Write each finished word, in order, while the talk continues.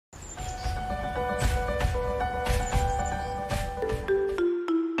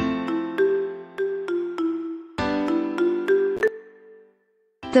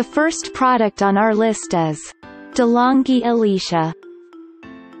The first product on our list is Delonghi Alicia.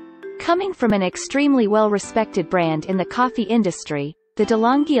 Coming from an extremely well-respected brand in the coffee industry, the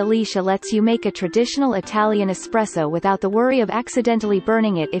Delonghi Alicia lets you make a traditional Italian espresso without the worry of accidentally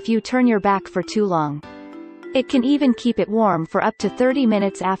burning it if you turn your back for too long. It can even keep it warm for up to 30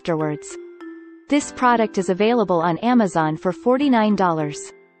 minutes afterwards. This product is available on Amazon for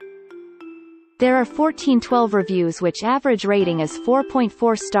 $49. There are 1412 reviews which average rating is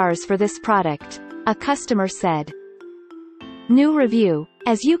 4.4 stars for this product, a customer said. New review.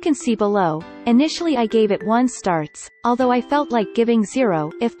 As you can see below, initially I gave it 1 stars, although I felt like giving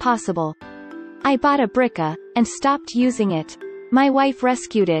 0, if possible. I bought a Bricka, and stopped using it. My wife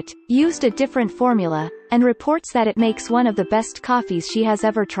rescued it, used a different formula, and reports that it makes one of the best coffees she has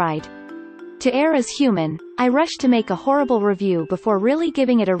ever tried. To err as human, I rushed to make a horrible review before really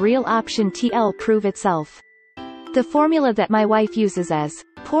giving it a real option to prove itself. The formula that my wife uses is,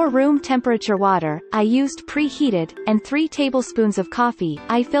 pour room temperature water, I used preheated, and 3 tablespoons of coffee,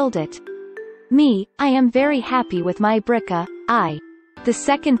 I filled it. I am very happy with my Bricka. The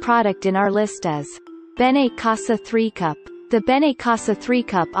second product in our list is Bene Casa 3 Cup. The Bene Casa 3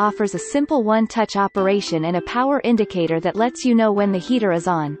 Cup offers a simple one-touch operation and a power indicator that lets you know when the heater is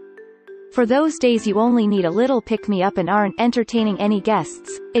on. For those days you only need a little pick-me-up and aren't entertaining any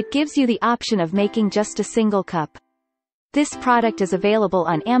guests, it gives you the option of making just a single cup. This product is available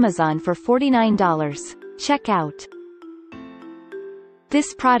on Amazon for $49. Check out.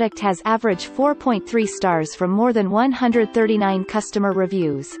 This product has average 4.3 stars from more than 139 customer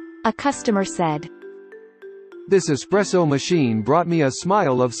reviews. A customer said, "This espresso machine brought me a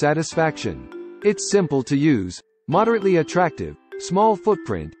smile of satisfaction. It's simple to use, moderately attractive, small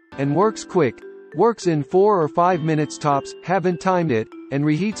footprint, and works quick, works in 4 or 5 minutes tops, haven't timed it, and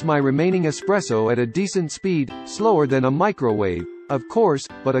reheats my remaining espresso at a decent speed, slower than a microwave, of course,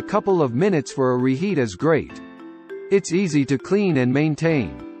 but a couple of minutes for a reheat is great. It's easy to clean and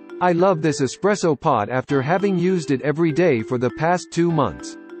maintain. I love this espresso pot after having used it every day for the past 2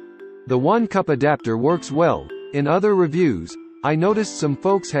 months. The 1-cup adapter works well. In other reviews, I noticed some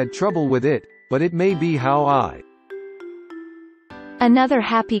folks had trouble with it, but it may be how I." Another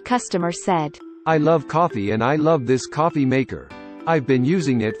happy customer said, "I love coffee and I love this coffee maker. I've been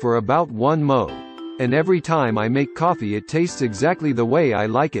using it for about 1 mo. And every time I make coffee it tastes exactly the way I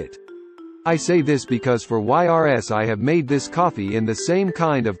like it. I say this because for YRS I have made this coffee in the same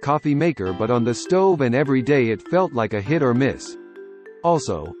kind of coffee maker but on the stove, and every day it felt like a hit or miss.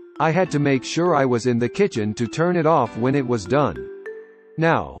 Also, I had to make sure I was in the kitchen to turn it off when it was done.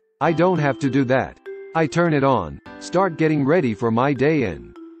 Now, I don't have to do that. I turn it on, start getting ready for my day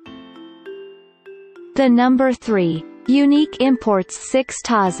in." The number 3. Unique Imports 6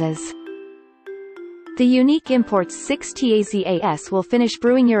 Tazas. The Unique Imports 6 Tazas will finish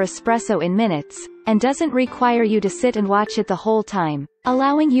brewing your espresso in minutes, and doesn't require you to sit and watch it the whole time,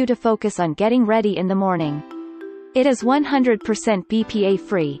 allowing you to focus on getting ready in the morning. It is 100%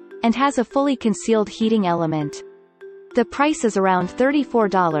 BPA-free, and has a fully concealed heating element. The price is around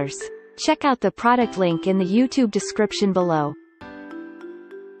 $34. Check out the product link in the YouTube description below.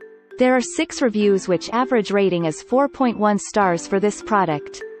 There are 6 reviews which average rating is 4.1 stars for this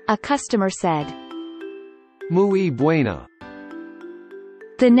product. A customer said, "Muy buena."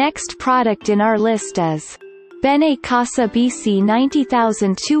 The next product in our list is Bene Casa Bc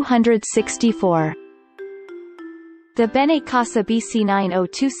 90264. The Bene Casa Bc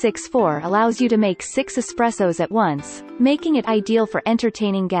 90264 allows you to make 6 espressos at once, making it ideal for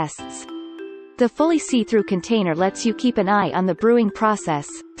entertaining guests. The fully see-through container lets you keep an eye on the brewing process,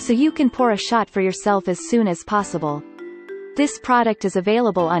 so you can pour a shot for yourself as soon as possible. This product is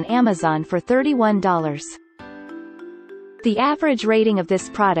available on Amazon for $31. The average rating of this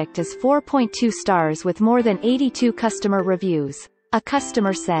product is 4.2 stars with more than 82 customer reviews. A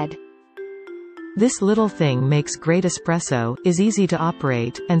customer said, "This little thing makes great espresso, is easy to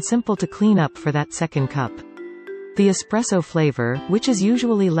operate, and simple to clean up for that second cup. The espresso flavor, which is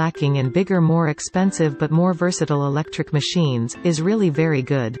usually lacking in bigger, more expensive but more versatile electric machines, is really very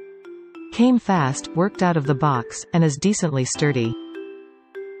good. Came fast, worked out of the box, and is decently sturdy."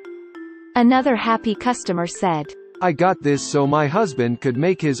 Another happy customer said, "I got this so my husband could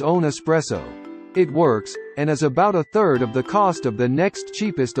make his own espresso. It works, and is about 1/3 of the cost of the next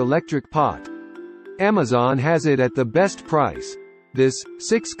cheapest electric pot. Amazon has it at the best price. This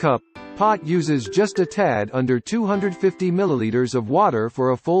 6-cup pot uses just a tad under 250 milliliters of water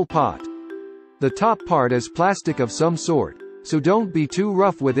for a full pot. The top part is plastic of some sort, so don't be too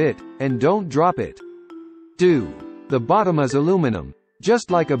rough with it, and don't drop it. The bottom is aluminum, just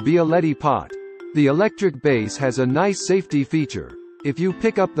like a Bialetti pot. The electric base has a nice safety feature. If you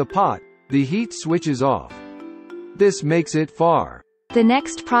pick up the pot, the heat switches off. This makes it far. The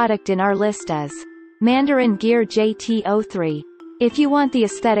next product in our list is Mandarin Gear Jt 03. If you want the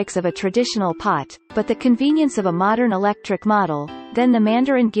aesthetics of a traditional pot, but the convenience of a modern electric model, then the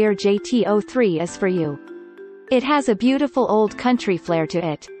Mandarin Gear Jt 03 is for you. It has a beautiful old country flair to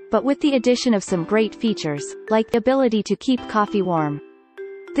it, but with the addition of some great features, like the ability to keep coffee warm.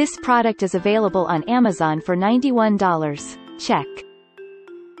 This product is available on Amazon for $91. Check.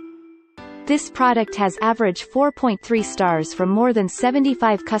 This product has average 4.3 stars from more than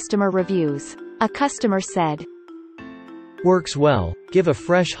 75 customer reviews. A customer said, "Works well, give a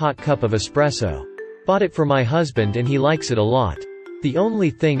fresh hot cup of espresso. Bought it for my husband and he likes it a lot. The only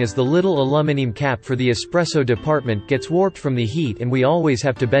thing is the little aluminum cap for the espresso department gets warped from the heat and we always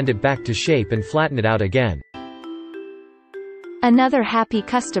have to bend it back to shape and flatten it out again." Another happy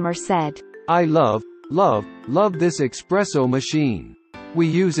customer said, "I love this espresso machine. We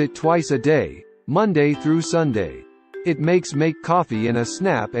use it twice a day, Monday through Sunday. It makes coffee in a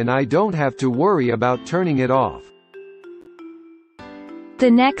snap and I don't have to worry about turning it off." The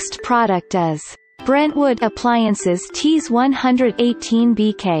next product is Brentwood Appliances Ts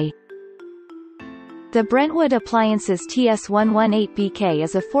 118BK. The Brentwood Appliances Ts 118BK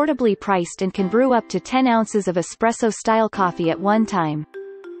is affordably priced and can brew up to 10 ounces of espresso-style coffee at one time.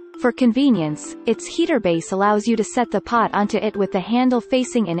 For convenience, its heater base allows you to set the pot onto it with the handle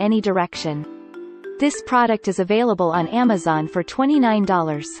facing in any direction. This product is available on Amazon for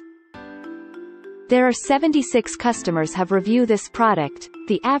 $29. There are 76 customers have reviewed this product.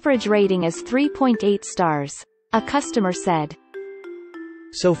 The average rating is 3.8 stars. A customer said,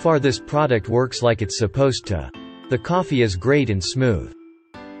 "So far this product works like it's supposed to. The coffee is great and smooth."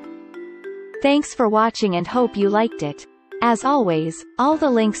 Thanks for watching and hope you liked it. As always, all the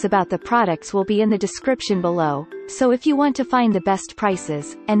links about the products will be in the description below, so if you want to find the best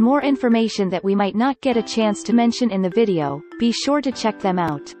prices, and more information that we might not get a chance to mention in the video, be sure to check them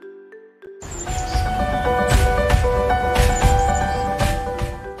out.